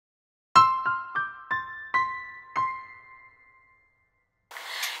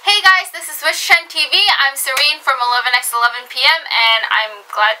this is WISHTrendTV. I'm Serene from 11x11 p.m. and I'm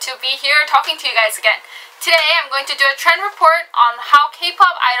glad to be here talking to you guys again. Today I'm going to do a trend report on how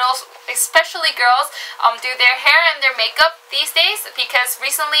K-pop idols, especially girls, do their hair and their makeup these days, because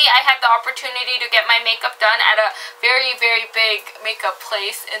recently I had the opportunity to get my makeup done at a very big makeup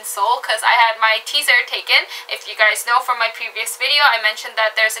place in Seoul because I had my teaser taken. If you guys know from my previous video, I mentioned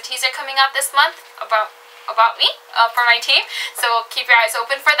that there's a teaser coming out this month about me for my team, so keep your eyes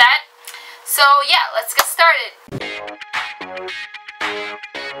open for that. So yeah, let's get started.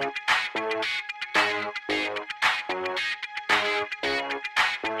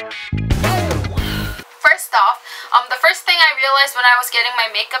 First off, the first thing I realized when I was getting my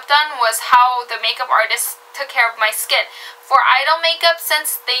makeup done was how the makeup artist took care of my skin. For idol makeup,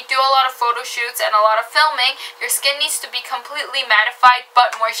 since they do a lot of photo shoots and a lot of filming, your skin needs to be completely mattified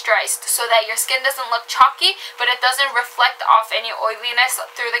but moisturized so that your skin doesn't look chalky, but it doesn't reflect off any oiliness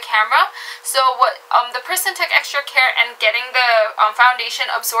through the camera. So what the person took extra care in getting the foundation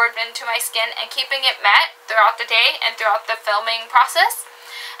absorbed into my skin and keeping it matte throughout the day and throughout the filming process.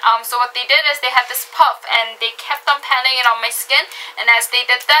 So what they did is they had this puff and they kept on patting it on my skin, and as they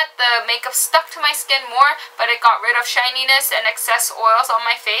did that, the makeup stuck to my skin more, but it got rid of shininess and excess oils on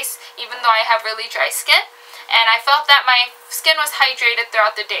my face, even though I have really dry skin. And I felt that my skin was hydrated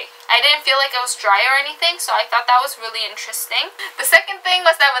throughout the day. I didn't feel like it was dry or anything, so I thought that was really interesting. The second thing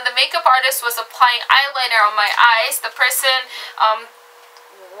was that when the makeup artist was applying eyeliner on my eyes, the person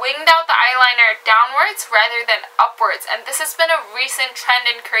winged out the eyeliner downwards rather than upwards, and this has been a recent trend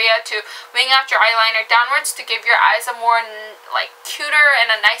in Korea to wing out your eyeliner downwards to give your eyes a more cuter and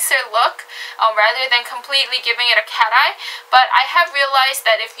a nicer look, rather than completely giving it a cat eye. But I have realized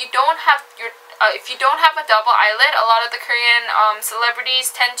that if you don't have a double eyelid, a lot of the Korean celebrities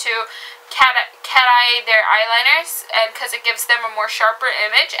tend to cat eye their eyeliners, and because it gives them a more sharper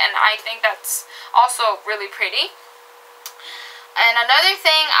image, and I think that's also really pretty. And another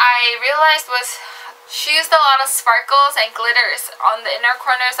thing I realized was she used a lot of sparkles and glitters on the inner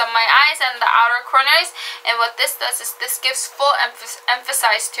corners of my eyes and the outer corners, and what this does is this gives full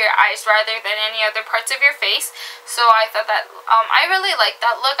emphasis to your eyes rather than any other parts of your face. So I thought that I really like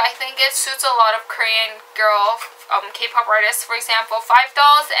that look. I think it suits a lot of Korean girl K-pop artists. For example,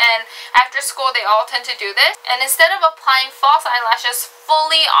 5dolls, and after school they all tend to do this. And instead of applying false eyelashes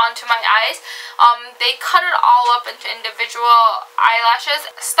fully onto my eyes, they cut it all up into individual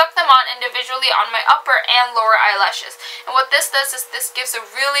eyelashes, stuck them on individually on my upper and lower eyelashes. And what this does is this gives a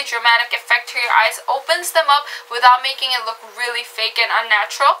really dramatic effect to your eyes, opens them up without making it look really fake and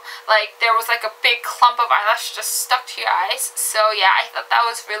unnatural, like there was like a big clump of eyelash just stuck to your eyes. So yeah, I thought that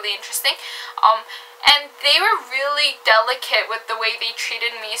was really interesting. And they were really delicate with the way they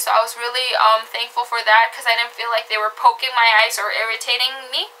treated me, so I was really thankful for that, because I didn't feel like they were poking my eyes or irritating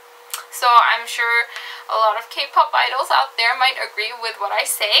me. So I'm sure a lot of K-pop idols out there might agree with what I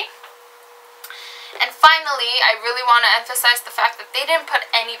say. And finally, I really want to emphasize the fact that they didn't put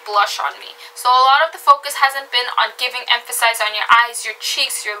any blush on me. So a lot of the focus hasn't been on giving emphasis on your eyes, your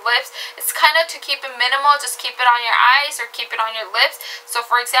cheeks, your lips. It's kind of to keep it minimal, just keep it on your eyes or keep it on your lips. So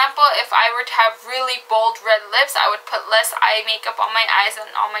for example, if I were to have really bold red lips, I would put less eye makeup on my eyes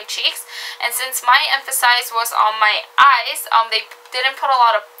and on my cheeks. And since my emphasis was on my eyes, they didn't put a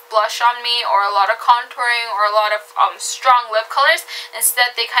lot of blush on me or a lot of contouring or a lot of strong lip colors.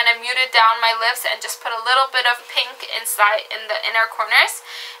 Instead, they kind of muted down my lips and just put a little bit of pink inside in the inner corners,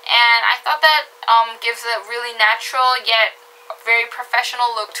 and I thought that gives a really natural yet very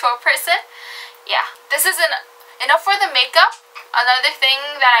professional look to a person. Yeah, this is enough for the makeup. Another thing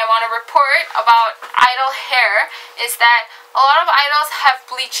that I want to report about idol hair is that a lot of idols have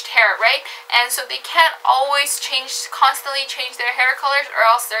bleached hair, right? And so they can't always constantly change their hair colors, or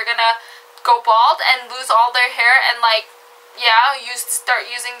else they're gonna go bald and lose all their hair and start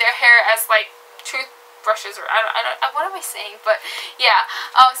using their hair as toothbrushes, or I don't what am I saying? But yeah,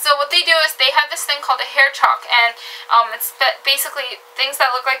 so what they do is they have this thing called a hair chalk, and it's basically things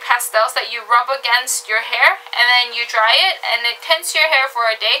that look like pastels that you rub against your hair, and then you dry it, and it tints your hair for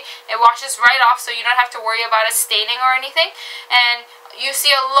a day. It washes right off, so you don't have to worry about it staining or anything. And you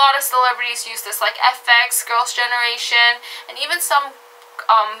see a lot of celebrities use this, like FX, Girls' Generation, and even some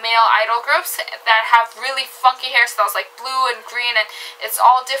male idol groups that have really funky hairstyles like blue and green, and it's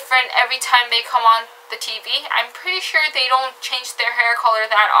all different every time they come on the TV. I'm pretty sure they don't change their hair color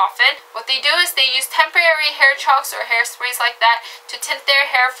that often. What they do is they use temporary hair chalks or hairsprays like that to tint their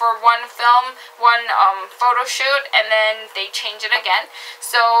hair for one film, one photo shoot, and then they change it again.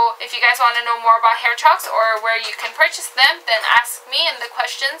 So if you guys want to know more about hair chalks or where you can purchase them, then ask me in the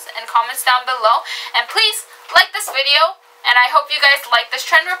questions and comments down below. And please like this video, And I hope you guys like this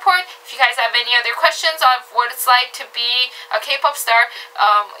trend report. If you guys have any other questions of what it's like to be a K-pop star,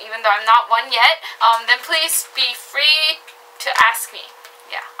 even though I'm not one yet, then please be free to ask me.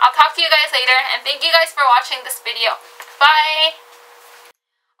 Yeah, I'll talk to you guys later, and thank you guys for watching this video. Bye!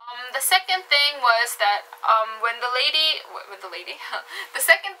 The second thing was that the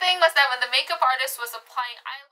second thing was that when the makeup artist was applying eyeliner,